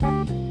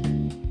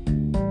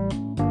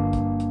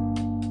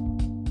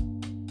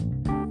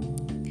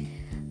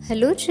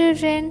Hello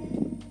children.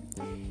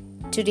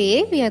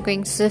 Today we are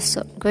going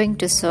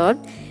to solve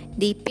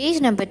the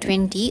page number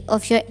 20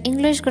 of your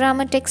English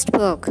grammar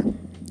textbook.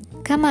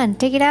 Come on,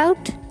 take it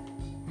out.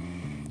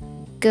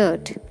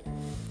 Good.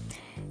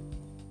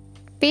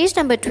 Page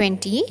number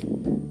 20,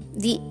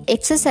 the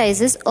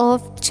exercises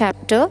of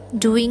chapter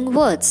Doing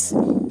Words.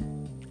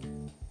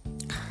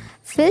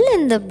 Fill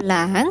in the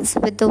blanks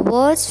with the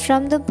words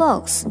from the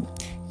box.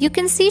 You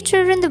can see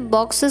children the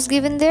boxes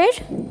given there.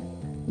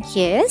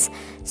 Yes,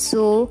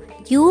 so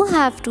you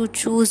have to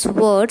choose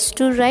words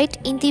to write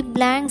in the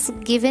blanks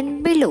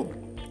given below.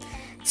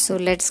 So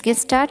let's get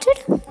started.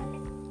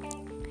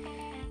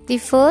 The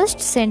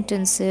first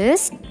sentence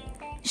is,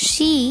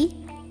 she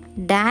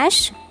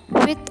dash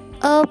with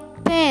a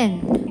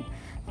pen.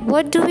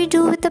 What do we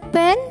do with a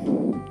pen?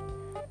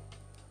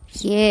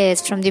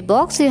 Yes, from the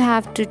box you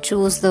have to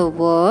choose the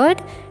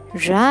word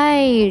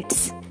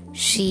writes.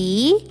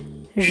 She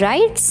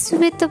writes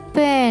with a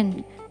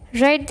pen.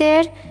 Right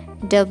there.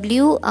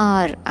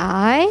 W-R-I-T-E-S,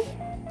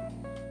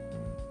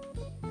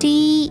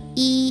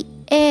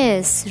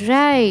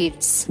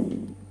 writes.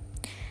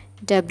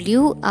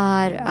 W-R-I-T-E-S,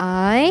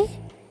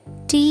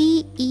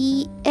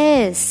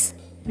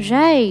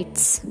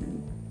 writes.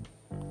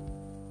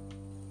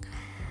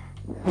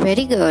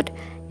 Very good.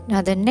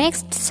 Now the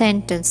next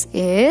sentence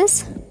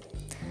is,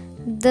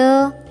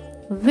 the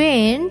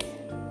wind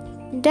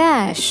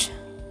dash.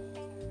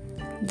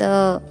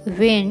 The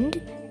wind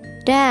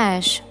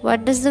dash.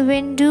 What does the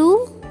wind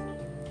do?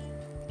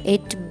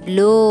 It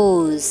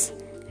blows.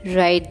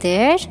 Right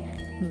there.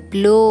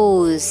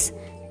 Blows.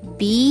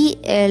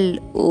 B-L-O-W-S.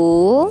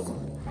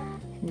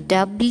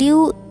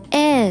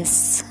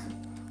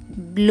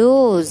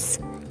 Blows.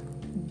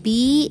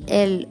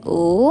 B-L-O-W-S.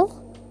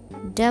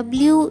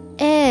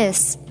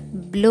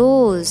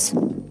 Blows.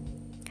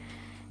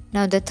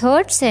 Now the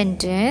third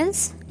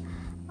sentence.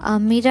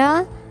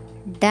 Amira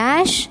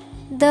dash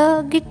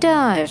the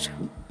guitar.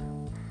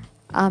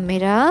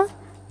 Amira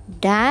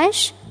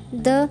dash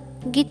the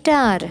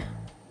guitar.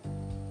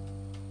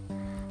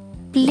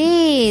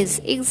 Plays.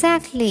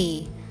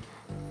 Exactly.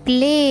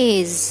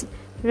 Plays.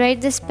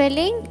 Write the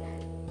spelling.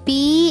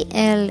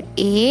 P-L-A-Y-S.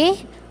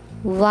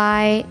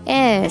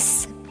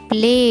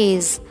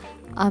 Plays.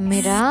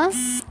 Amira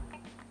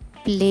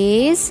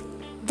plays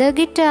the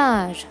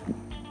guitar.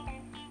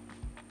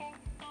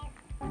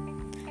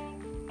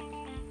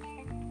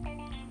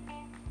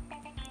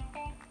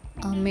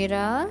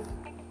 Amira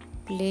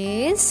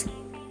plays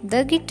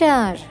the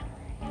guitar.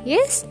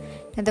 Yes.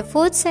 Now the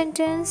fourth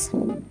sentence.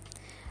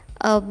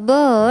 A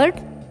bird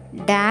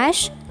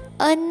dash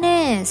a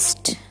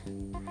nest.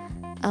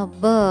 A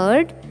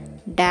bird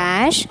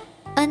dash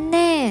a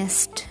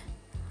nest.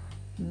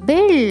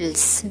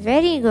 Builds.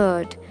 Very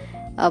good.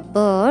 A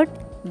bird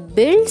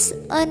builds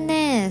a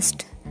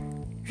nest.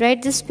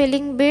 Write the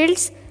spelling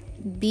builds.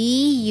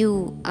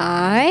 B-U-I-L-D-S.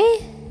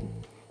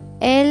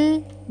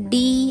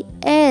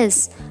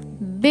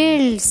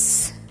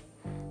 Builds.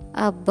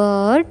 A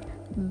bird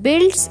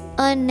builds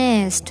a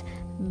nest.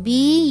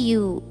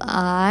 B-U-I-L-D-S.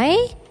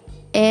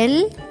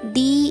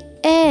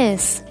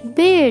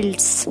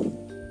 Builds.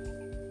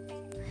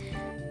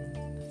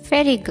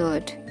 Very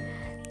good.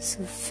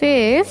 So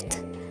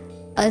fifth,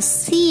 a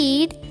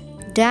seed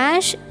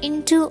dash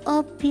into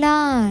a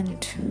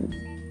plant.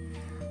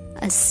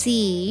 A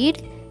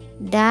seed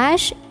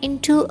dash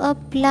into a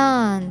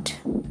plant.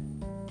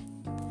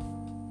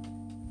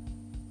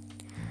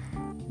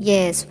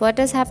 Yes, what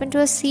has happened to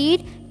a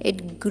seed?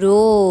 It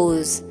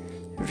grows.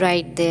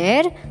 Right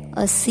there,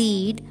 a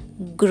seed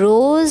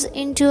grows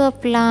into a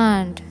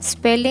plant.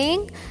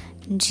 Spelling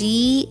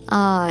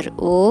G-R-O-W-S.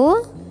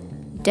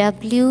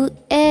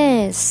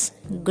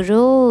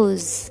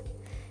 Grows.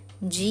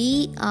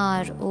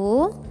 G-R-O-W-S.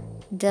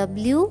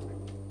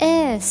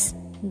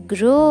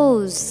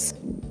 Grows.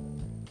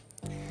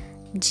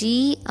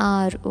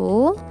 G-R-O-W-S.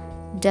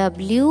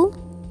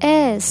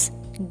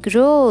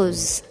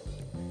 Grows.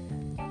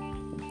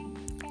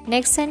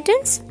 Next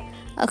sentence.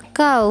 A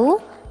cow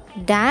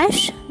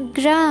dash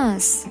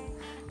grass.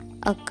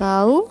 A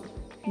cow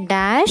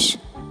dash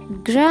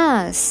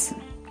grass.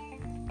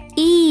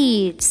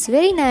 Eats.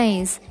 Very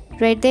nice.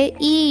 Right there.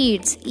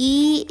 Eats.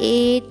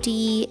 E-A-T-S.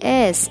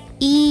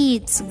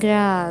 Eats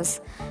grass.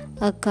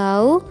 A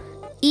cow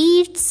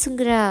eats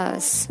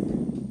grass.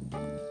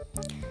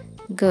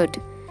 Good.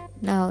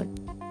 Now,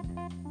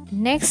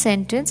 next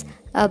sentence.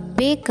 A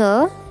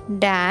baker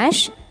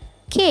dash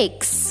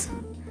cakes.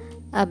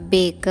 A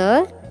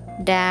baker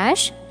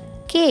dash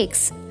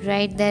cakes.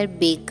 Right there.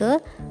 Baker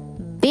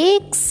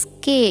bakes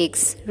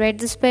cakes. Write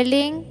the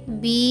spelling.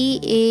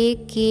 B-A-K-E-S.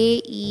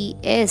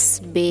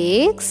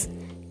 Bakes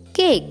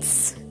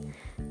cakes.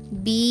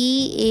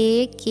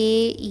 B-A-K-E-S.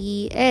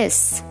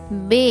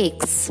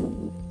 Bakes.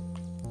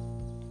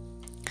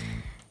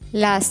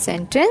 Last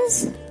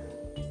sentence.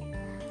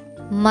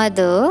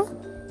 Mother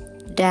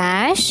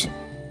dash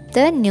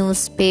the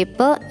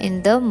newspaper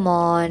in the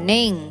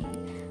morning.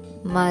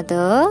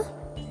 Mother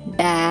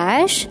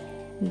dash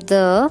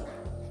the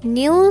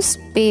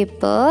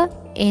newspaper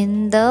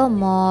in the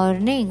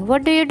morning.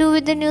 What do you do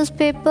with the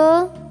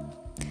newspaper?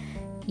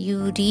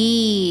 You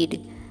read.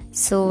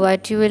 So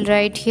what you will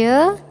write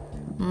here?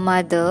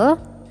 Mother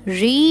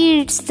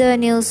reads the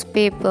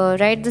newspaper.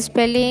 Write the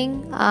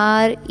spelling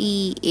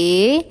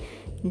READS.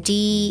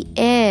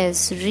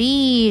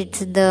 Reads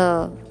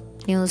the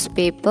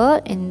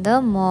newspaper in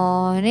the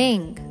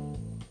morning.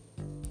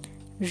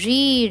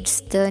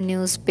 Reads the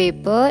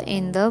newspaper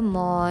in the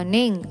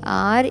morning.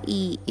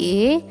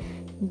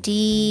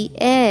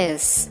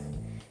 READS.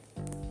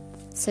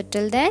 So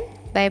till then,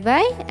 bye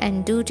bye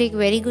and do take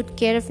very good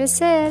care of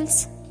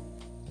yourselves.